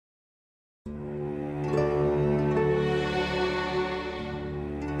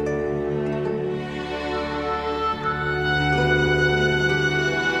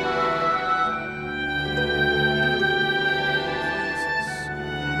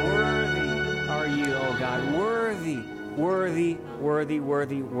worthy, worthy,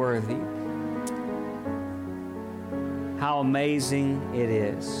 worthy, worthy. How amazing it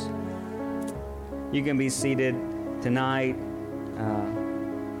is. You can be seated tonight.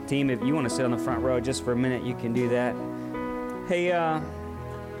 Team, if you want to sit on the front row just for a minute, you can do that. Hey, I'll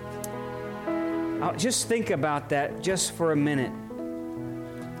just think about that just for a minute.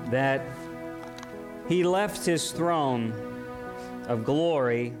 That He left His throne of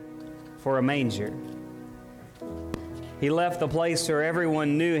glory for a manger. He left the place where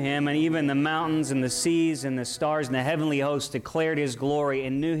everyone knew Him, and even the mountains and the seas and the stars and the heavenly hosts declared His glory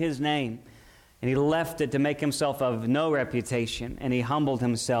and knew His name. And He left it to make Himself of no reputation, and He humbled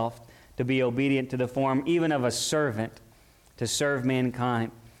Himself to be obedient to the form even of a servant to serve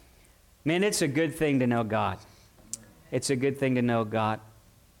mankind. Man, it's a good thing to know God. It's a good thing to know God.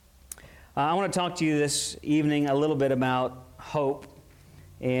 I want to talk to you this evening a little bit about hope.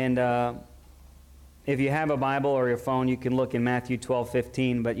 And if you have a Bible or your phone, you can look in Matthew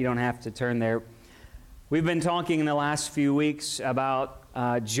 12:15, but you don't have to turn there. We've been talking in the last few weeks about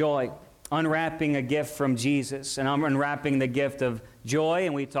joy, unwrapping a gift from Jesus, and unwrapping the gift of joy,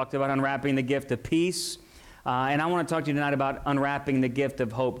 and we talked about unwrapping the gift of peace. And I want to talk to you tonight about unwrapping the gift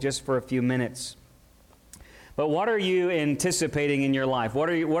of hope just for a few minutes. But what are you anticipating in your life? What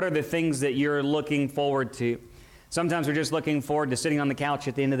are the things that you're looking forward to? Sometimes we're just looking forward to sitting on the couch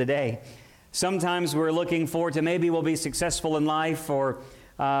at the end of the day. Sometimes we're looking forward to maybe we'll be successful in life, or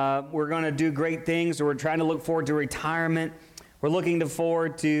we're going to do great things, or we're trying to look forward to retirement. We're looking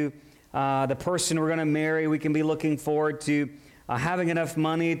forward to the person we're going to marry. We can be looking forward to having enough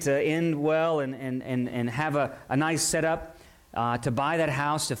money to end well and have a nice setup, to buy that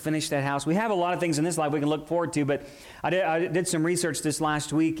house, to finish that house. We have a lot of things in this life we can look forward to, but I did some research this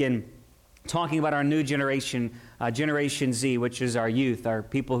last week and talking about our new generation, Generation Z, which is our youth, our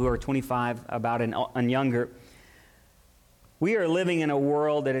people who are 25 about and younger. We are living in a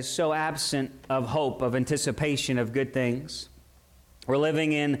world that is so absent of hope, of anticipation of good things. We're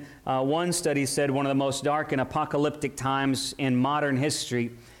living in, one study said, one of the most dark and apocalyptic times in modern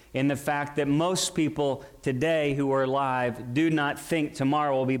history, in the fact that most people today who are alive do not think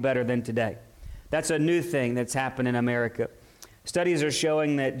tomorrow will be better than today. That's a new thing that's happened in America. Studies are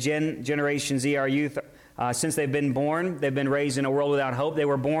showing that Generation Z, our youth, since they've been born, they've been raised in a world without hope. They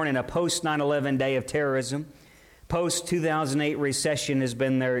were born in a post-9/11 day of terrorism. Post-2008 recession has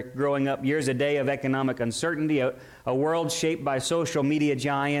been their growing up years, a day of economic uncertainty, a world shaped by social media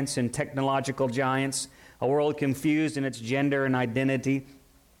giants and technological giants, a world confused in its gender and identity.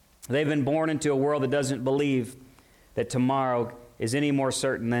 They've been born into a world that doesn't believe that tomorrow is any more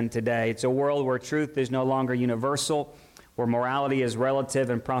certain than today. It's a world where truth is no longer universal, where morality is relative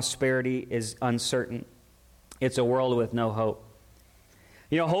and prosperity is uncertain. It's a world with no hope.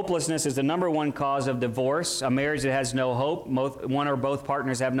 You know, hopelessness is the number one cause of divorce. A marriage that has no hope, one or both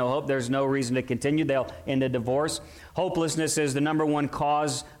partners have no hope, there's no reason to continue, they'll end a divorce. Hopelessness is the number one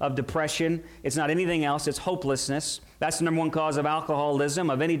cause of depression. It's not anything else, it's hopelessness. That's the number one cause of alcoholism,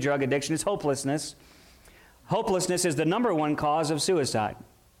 of any drug addiction, it's hopelessness. Hopelessness is the number one cause of suicide.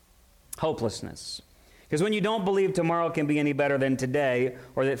 Hopelessness. Because when you don't believe tomorrow can be any better than today,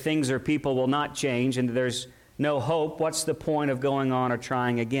 or that things or people will not change, and there's no hope, what's the point of going on or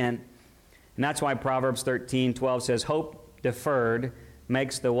trying again? And that's why Proverbs 13:12 says, hope deferred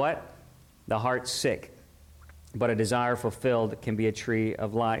makes the what? The heart sick. But a desire fulfilled can be a tree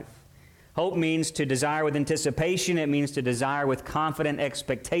of life. Hope means to desire with anticipation. It means to desire with confident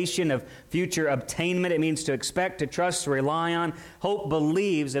expectation of future obtainment. It means to expect, to trust, to rely on. Hope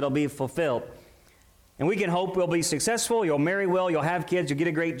believes it'll be fulfilled. And we can hope we'll be successful, you'll marry well, you'll have kids, you'll get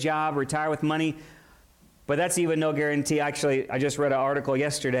a great job, retire with money. But that's even no guarantee. Actually, I just read an article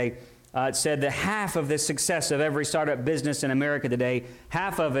yesterday. It said that half of the success of every startup business in America today,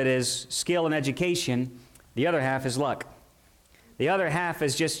 half of it is skill and education. The other half is luck. The other half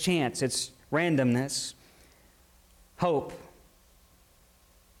is just chance. It's randomness. Hope.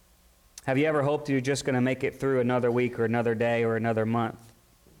 Have you ever hoped you're just going to make it through another week or another day or another month?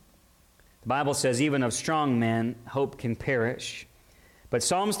 The Bible says even of strong men, hope can perish. But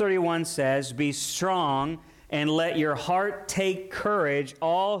Psalms 31 says, be strong and let your heart take courage,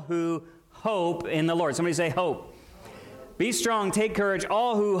 all who hope in the Lord. Somebody say hope. Be strong, take courage,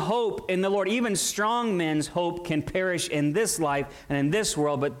 all who hope in the Lord. Even strong men's hope can perish in this life and in this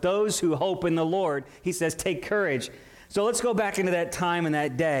world, but those who hope in the Lord, he says, take courage. So let's go back into that time and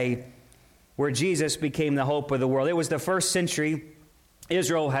that day where Jesus became the hope of the world. It was the first century.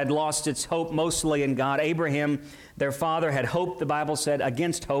 Israel had lost its hope mostly in God. Abraham, their father, had hoped, the Bible said,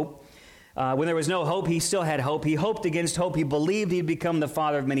 against hope. When there was no hope, he still had hope. He hoped against hope. He believed he'd become the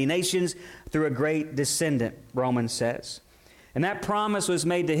father of many nations through a great descendant, Romans says. And that promise was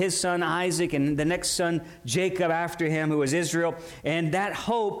made to his son Isaac and the next son Jacob after him, who was Israel. And that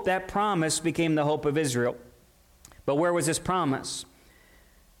hope, that promise became the hope of Israel. But where was this promise?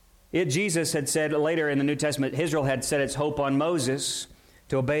 Jesus had said later in the New Testament, Israel had set its hope on Moses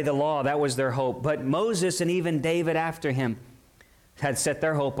to obey the law. That was their hope. But Moses and even David after him had set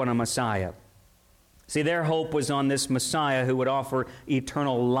their hope on a Messiah. See, their hope was on this Messiah who would offer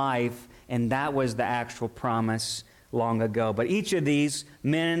eternal life, and that was the actual promise long ago. But each of these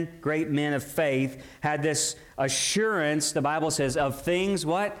men, great men of faith, had this assurance, the Bible says, of things,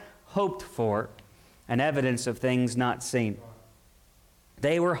 what? Hoped for, and evidence of things not seen.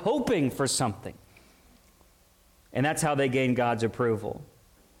 They were hoping for something. And that's how they gained God's approval.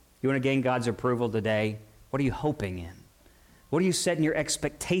 You want to gain God's approval today? What are you hoping in? What are you setting your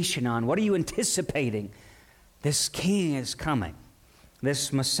expectation on? What are you anticipating? This king is coming.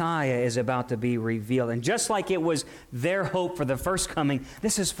 This Messiah is about to be revealed. And just like it was their hope for the first coming,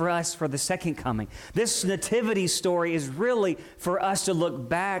 this is for us for the second coming. This nativity story is really for us to look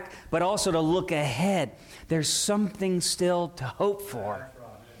back, but also to look ahead. There's something still to hope for.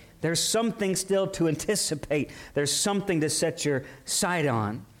 There's something still to anticipate. There's something to set your sight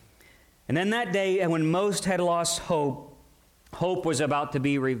on. And then that day, when most had lost hope, hope was about to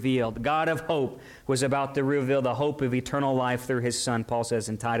be revealed. The God of hope was about to reveal the hope of eternal life through his Son, Paul says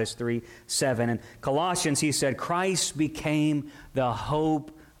in Titus 3:7. And Colossians, he said, Christ became the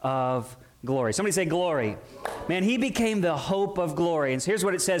hope of glory. Somebody say glory. Man, he became the hope of glory. And here's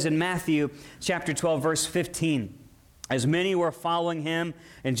what it says in Matthew chapter 12, verse 15. As many were following him,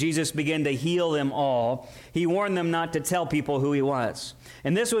 and Jesus began to heal them all, he warned them not to tell people who he was.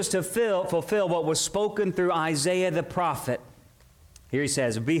 And this was to fulfill what was spoken through Isaiah the prophet. Here he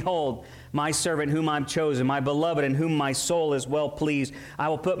says, Behold, my servant whom I've chosen, my beloved in whom my soul is well pleased. I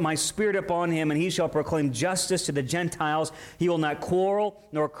will put my spirit upon him, and he shall proclaim justice to the Gentiles. He will not quarrel,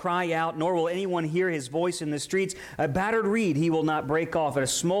 nor cry out, nor will anyone hear his voice in the streets. A battered reed he will not break off, and a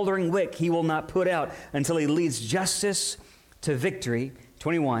smoldering wick he will not put out, until he leads justice to victory.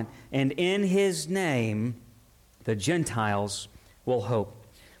 21, and in his name the Gentiles will hope.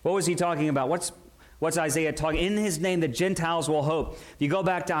 What was he talking about? What's Isaiah talking? In his name, the Gentiles will hope. If you go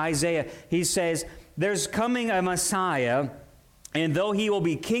back to Isaiah, he says, there's coming a Messiah, and though he will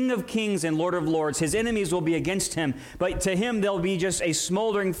be King of kings and Lord of lords, his enemies will be against him. But to him, they'll be just a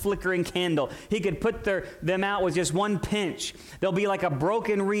smoldering, flickering candle. He could put them out with just one pinch. They'll be like a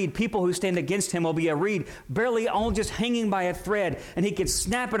broken reed. People who stand against him will be a reed, barely all just hanging by a thread. And he could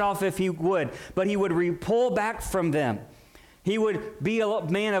snap it off if he would, but he would pull back from them. He would be a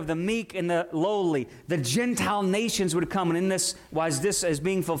man of the meek and the lowly. The Gentile nations would come. And in this is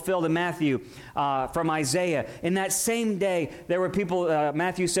being fulfilled in Matthew from Isaiah. In that same day, there were people,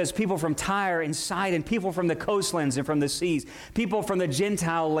 Matthew says, people from Tyre and Sidon, people from the coastlands and from the seas, people from the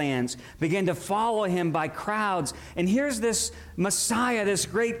Gentile lands began to follow him by crowds. And here's this Messiah, this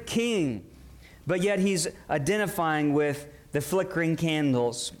great king. But yet he's identifying with the flickering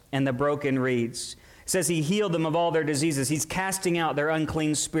candles and the broken reeds. It says he healed them of all their diseases. He's casting out their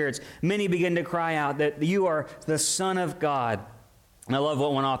unclean spirits. Many begin to cry out that you are the Son of God. And I love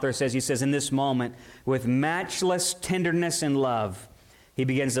what one author says. He says, in this moment, with matchless tenderness and love, he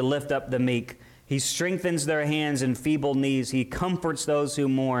begins to lift up the meek. He strengthens their hands and feeble knees. He comforts those who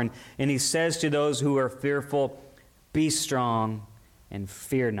mourn. And he says to those who are fearful, be strong and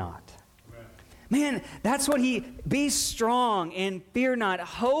fear not. Man, that's what be strong and fear not.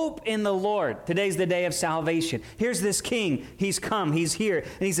 Hope in the Lord. Today's the day of salvation. Here's this king. He's come. He's here.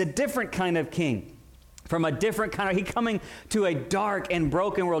 And he's a different kind of king. From a different kind of, he's coming to a dark and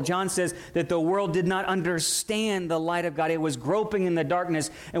broken world. John says that the world did not understand the light of God. It was groping in the darkness,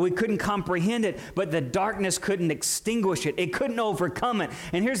 and we couldn't comprehend it, but the darkness couldn't extinguish it. It couldn't overcome it.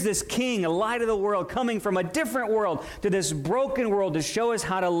 And here's this king, a light of the world, coming from a different world to this broken world to show us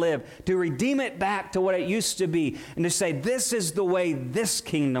how to live, to redeem it back to what it used to be, and to say, this is the way this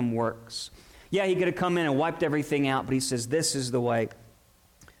kingdom works. Yeah, he could have come in and wiped everything out, but he says, this is the way.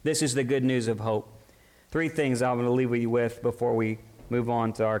 This is the good news of hope. 3 things I'm going to leave you with before we move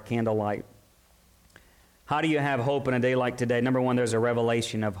on to our candlelight. How do you have hope in a day like today? Number 1, there's a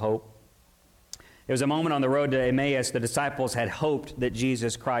revelation of hope. There was a moment on the road to Emmaus, the disciples had hoped that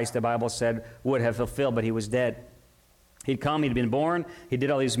Jesus Christ, the Bible said, would have fulfilled, but he was dead. He'd come, he'd been born, he did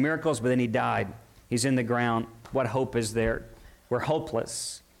all these miracles, but then he died. He's in the ground. What hope is there? We're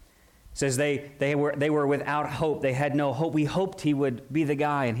hopeless. It says they were without hope. They had no hope. We hoped he would be the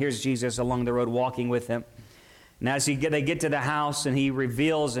guy. And here's Jesus along the road walking with them. And as they get to the house and he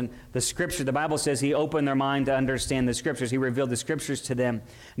reveals, and the Scripture, the Bible says he opened their mind to understand the Scriptures. He revealed the Scriptures to them.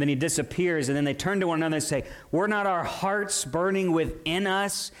 And then he disappears, and then they turn to one another and say, were not our hearts burning within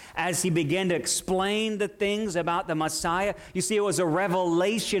us as he began to explain the things about the Messiah? You see, it was a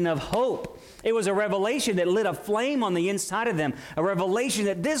revelation of hope. It was a revelation that lit a flame on the inside of them, a revelation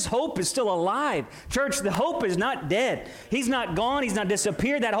that this hope is still alive. Church, the hope is not dead. He's not gone. He's not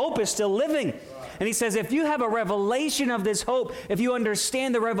disappeared. That hope is still living. And he says, if you have a revelation of this hope, if you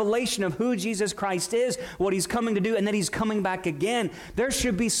understand the revelation of who Jesus Christ is, what he's coming to do, and that he's coming back again, there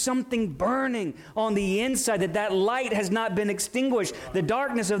should be something burning on the inside, that light has not been extinguished. The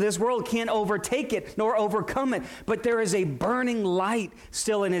darkness of this world can't overtake it nor overcome it, but there is a burning light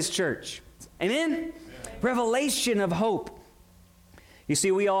still in his church. Amen? Amen. Revelation of hope. You see,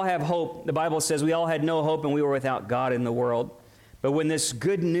 we all have hope. The Bible says we all had no hope and we were without God in the world. But when this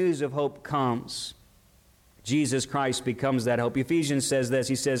good news of hope comes, Jesus Christ becomes that hope. Ephesians says this.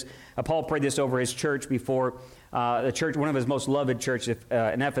 He says, Paul prayed this over his church before the church, one of his most loved churches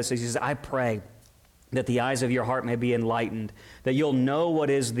in Ephesus. He says, I pray that the eyes of your heart may be enlightened, that you'll know what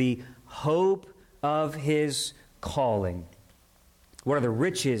is the hope of his calling. What are the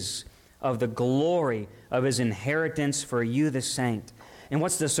riches of the glory of his inheritance for you, the saint? And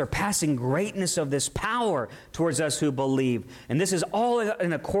what's the surpassing greatness of this power towards us who believe? And this is all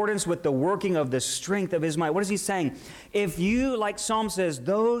in accordance with the working of the strength of his might. What is he saying? If you, like Psalm says,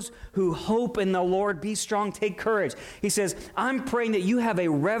 those who hope in the Lord, be strong, take courage. He says, I'm praying that you have a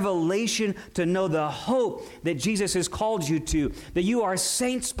revelation to know the hope that Jesus has called you to, that you are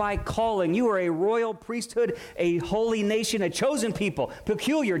saints by calling. You are a royal priesthood, a holy nation, a chosen people,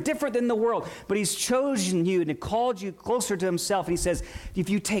 peculiar, different than the world. But he's chosen you and called you closer to himself. And he says,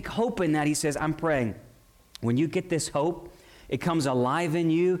 if you take hope in that, he says, I'm praying, when you get this hope, it comes alive in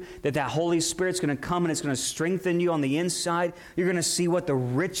you, that Holy Spirit's going to come and it's going to strengthen you on the inside. You're going to see what the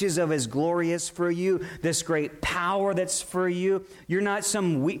riches of his glory is for you, this great power that's for you. You're not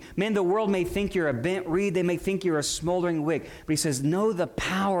some weak, man, the world may think you're a bent reed. They may think you're a smoldering wick. But he says, know the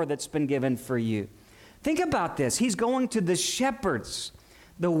power that's been given for you. Think about this. He's going to the shepherds,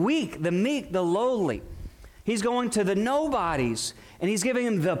 the weak, the meek, the lowly. He's going to the nobodies, and he's giving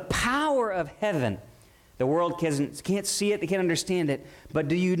them the power of heaven. The world can't see it, they can't understand it, but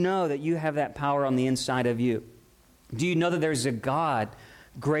do you know that you have that power on the inside of you? Do you know that there's a God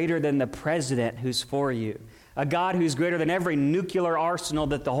greater than the president who's for you? A God who's greater than every nuclear arsenal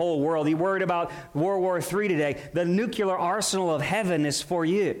that the whole world, you worried about World War III today, the nuclear arsenal of heaven is for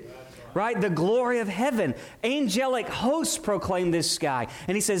you. Right? The glory of heaven. Angelic hosts proclaim this sky.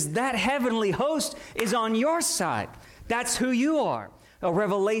 And he says that heavenly host is on your side. That's who you are. A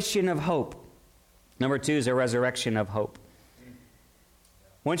revelation of hope. Number 2 is a resurrection of hope.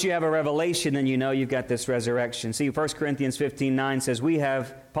 Once you have a revelation, then you know you've got this resurrection. See, 1 Corinthians 15:9 says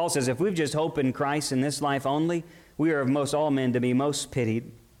Paul says, if we've just hope in Christ in this life only, we are of most all men to be most pitied.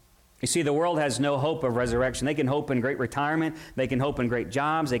 You see, the world has no hope of resurrection. They can hope in great retirement. They can hope in great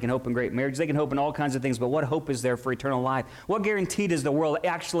jobs. They can hope in great marriage. They can hope in all kinds of things. But what hope is there for eternal life? What guarantee does the world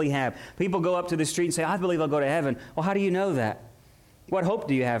actually have? People go up to the street and say, I believe I'll go to heaven. Well, how do you know that? What hope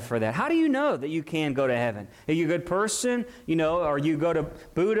do you have for that? How do you know that you can go to heaven? Are you a good person? Or you go to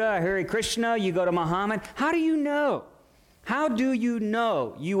Buddha, Hare Krishna, you go to Muhammad? How do you know? How do you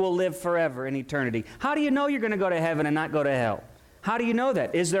know you will live forever in eternity? How do you know you're going to go to heaven and not go to hell? How do you know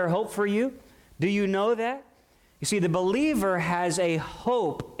that? Is there hope for you? Do you know that? You see, the believer has a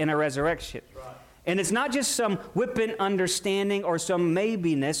hope in a resurrection. Right. And it's not just some whippant understanding or some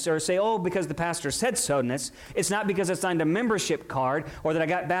maybiness or say, oh, because the pastor said so-ness. It's not because I signed a membership card or that I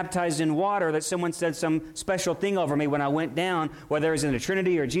got baptized in water or that someone said some special thing over me when I went down, whether it was in the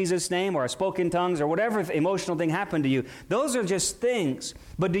Trinity or Jesus' name or I spoke in tongues or whatever emotional thing happened to you. Those are just things.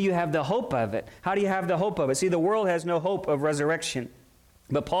 But do you have the hope of it? How do you have the hope of it? See, the world has no hope of resurrection.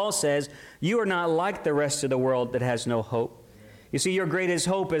 But Paul says, you are not like the rest of the world that has no hope. You see, your greatest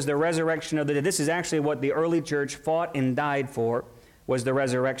hope is the resurrection of the dead. This is actually what the early church fought and died for, was the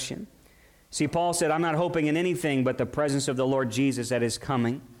resurrection. See, Paul said, I'm not hoping in anything but the presence of the Lord Jesus at his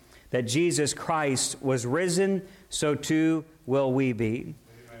coming. That Jesus Christ was risen, so too will we be.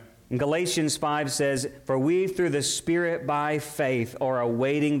 And Galatians 5 says, for we through the Spirit by faith are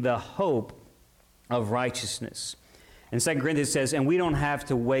awaiting the hope of righteousness. And 2 Corinthians says, and we don't have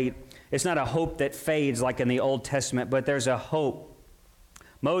to wait. It's not a hope that fades like in the Old Testament, but there's a hope.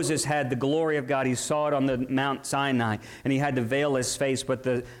 Moses had the glory of God. He saw it on the Mount Sinai, and he had to veil his face. But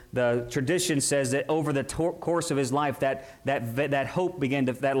the tradition says that over the course of his life, that hope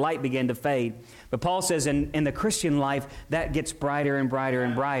that light began to fade. But Paul says in the Christian life, that gets brighter and brighter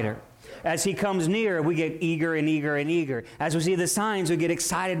and brighter. As he comes near, we get eager and eager and eager. As we see the signs, we get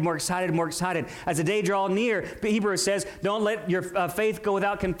excited, more excited, more excited. As the day draws near, Hebrews says, don't let your faith go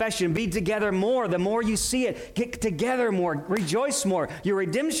without confession. Be together more. The more you see it, get together more. Rejoice more. Your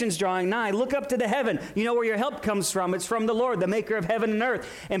redemption's drawing nigh. Look up to the heaven. You know where your help comes from. It's from the Lord, the maker of heaven and earth.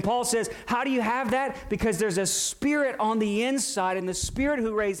 And Paul says, how do you have that? Because there's a spirit on the inside, and the spirit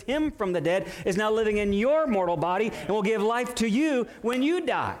who raised him from the dead is now living in your mortal body and will give life to you when you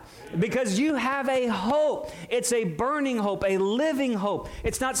die. Because you have a hope. It's a burning hope, a living hope.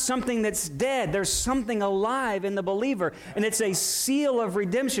 It's not something that's dead. There's something alive in the believer, and it's a seal of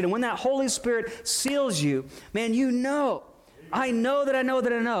redemption. And when that Holy Spirit seals you, man, you know, I know that I know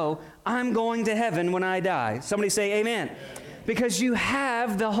that I know I'm going to heaven when I die. Somebody say amen. Because you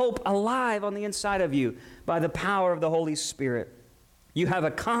have the hope alive on the inside of you by the power of the Holy Spirit. You have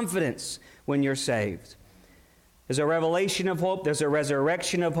a confidence when you're saved. There's a revelation of hope. There's a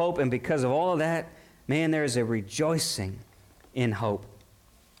resurrection of hope. And because of all of that, man, there's a rejoicing in hope.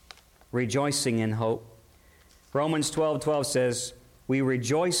 Rejoicing in hope. Romans 12:12 says, we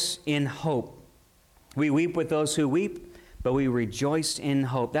rejoice in hope. We weep with those who weep, but we rejoice in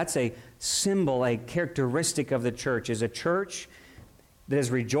hope. That's a symbol, a characteristic of the church, is a church that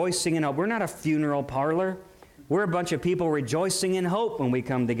is rejoicing in hope. We're not a funeral parlor. We're a bunch of people rejoicing in hope when we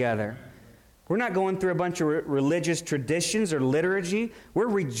come together. We're not going through a bunch of religious traditions or liturgy. We're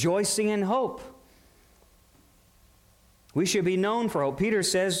rejoicing in hope. We should be known for hope. Peter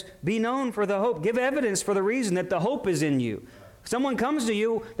says, be known for the hope. Give evidence for the reason that the hope is in you. Someone comes to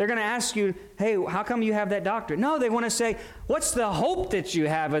you, they're going to ask you, hey, how come you have that doctorate? No, they want to say, what's the hope that you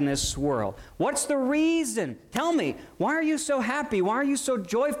have in this world? What's the reason? Tell me, why are you so happy? Why are you so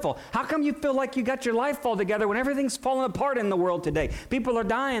joyful? How come you feel like you got your life all together when everything's falling apart in the world today? People are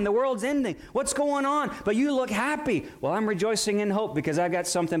dying. The world's ending. What's going on? But you look happy. Well, I'm rejoicing in hope because I got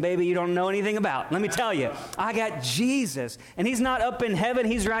something, baby, you don't know anything about. Let me tell you, I got Jesus, and He's not up in heaven.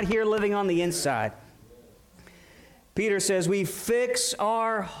 He's right here living on the inside. Peter says, we fix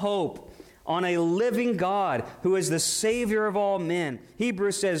our hope on a living God who is the Savior of all men.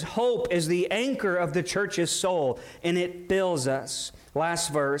 Hebrews says, hope is the anchor of the church's soul, and it fills us.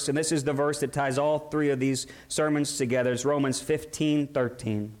 Last verse, and this is the verse that ties all three of these sermons together, is Romans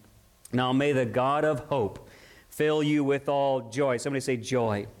 15:13. Now may the God of hope fill you with all joy. Somebody say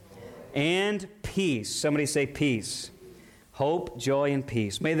joy. And peace. Somebody say peace. Hope, joy, and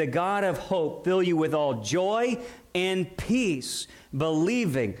peace. May the God of hope fill you with all joy and peace,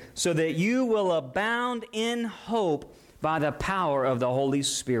 believing, so that you will abound in hope by the power of the Holy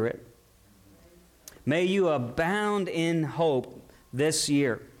Spirit. May you abound in hope this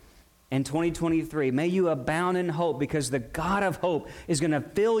year. In 2023, may you abound in hope, because the God of hope is going to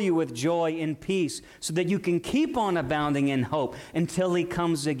fill you with joy and peace so that you can keep on abounding in hope until He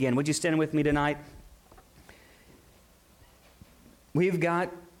comes again. Would you stand with me tonight? We've got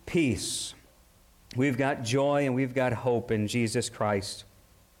peace, we've got joy, and we've got hope in Jesus Christ.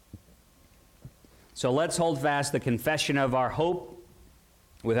 So let's hold fast the confession of our hope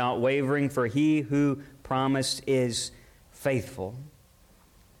without wavering, for He who promised is faithful.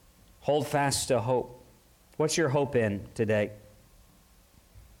 Hold fast to hope. What's your hope in today?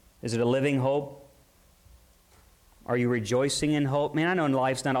 Is it a living hope? Are you rejoicing in hope? Man, I know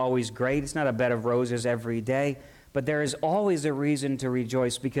life's not always great. It's not a bed of roses every day. But there is always a reason to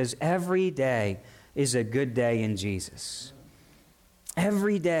rejoice, because every day is a good day in Jesus.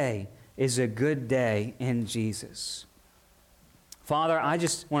 Every day is a good day in Jesus. Father, I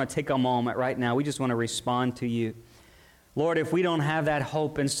just want to take a moment right now. We just want to respond to You. Lord, if we don't have that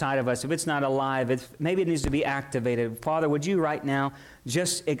hope inside of us, if it's not alive, maybe it needs to be activated. Father, would You right now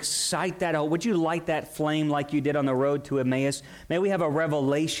just excite that hope? Would You light that flame like You did on the road to Emmaus? May we have a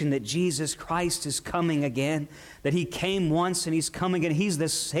revelation that Jesus Christ is coming again, that He came once and He's coming again. He's the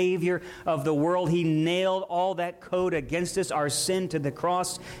Savior of the world. He nailed all that code against us, our sin, to the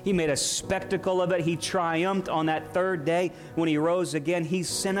cross. He made a spectacle of it. He triumphed on that third day when He rose again. He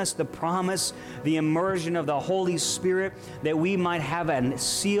sent us the promise, the immersion of the Holy Spirit, that we might have a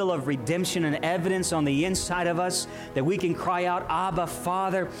seal of redemption and evidence on the inside of us, that we can cry out, Abba,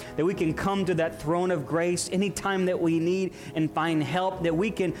 Father, that we can come to that throne of grace anytime that we need and find help, that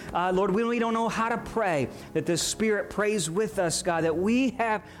we can, Lord, we don't know how to pray, that the Spirit prays with us, God, that we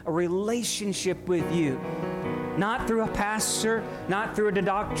have a relationship with You, not through a pastor, not through a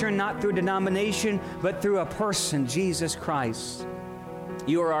doctrine, not through a denomination, but through a person, Jesus Christ.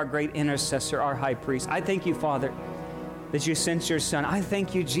 You are our great intercessor, our high priest. I thank You, Father, that You sent Your Son. I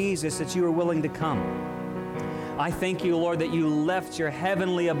thank You, Jesus, that You were willing to come. I thank You, Lord, that You left Your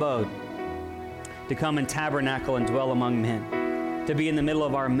heavenly abode to come and tabernacle and dwell among men. to be in the middle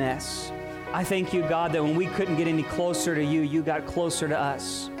of our mess. I thank you, God, that when we couldn't get any closer to you, you got closer to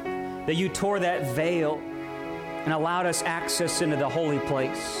us. That you tore that veil and allowed us access into the holy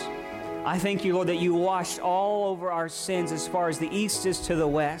place. I thank you, Lord, that you washed all over our sins as far as the east is to the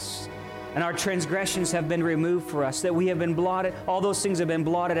west. And our transgressions have been removed for us, that we have been blotted, all those things have been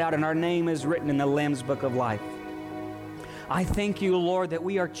blotted out, and our name is written in the Lamb's Book of Life. I thank you, Lord, that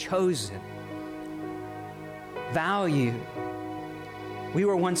we are chosen, valued. We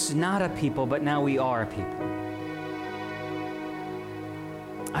were once not a people, but now we are a people.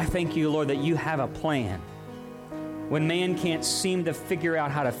 I thank you, Lord, that you have a plan. When man can't seem to figure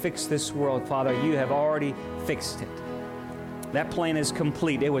out how to fix this world, Father, you have already fixed it. That plan is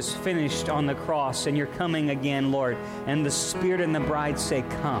complete. It was finished on the cross, and you're coming again, Lord. And the Spirit and the bride say,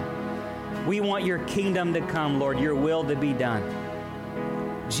 come. We want your kingdom to come, Lord, your will to be done.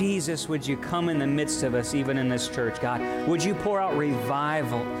 Jesus, would you come in the midst of us, even in this church, God? Would you pour out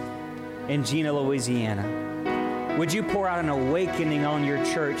revival in Jena, Louisiana? Would you pour out an awakening on your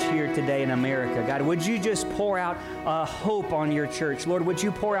church here today in America? God, would you just pour out hope on your church? Lord, would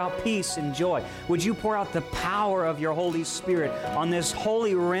you pour out peace and joy? Would you pour out the power of your Holy Spirit on this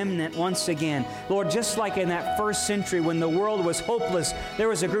holy remnant once again? Lord, just like in that first century when the world was hopeless, there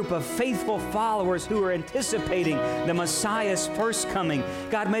was a group of faithful followers who were anticipating the Messiah's first coming.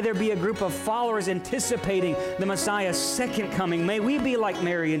 God, may there be a group of followers anticipating the Messiah's second coming. May we be like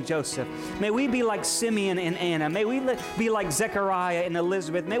Mary and Joseph. May we be like Simeon and Anna. May we be like Zechariah and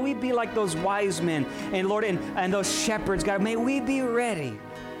Elizabeth. May we be like those wise men and Lord and those shepherds. God, may we be ready.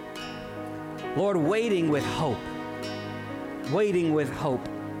 Lord, waiting with hope. Waiting with hope.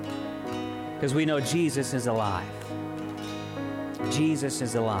 Because we know Jesus is alive. Jesus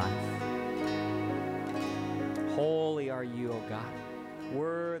is alive. Holy are you, O God.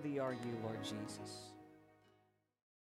 Worthy are you, Lord Jesus.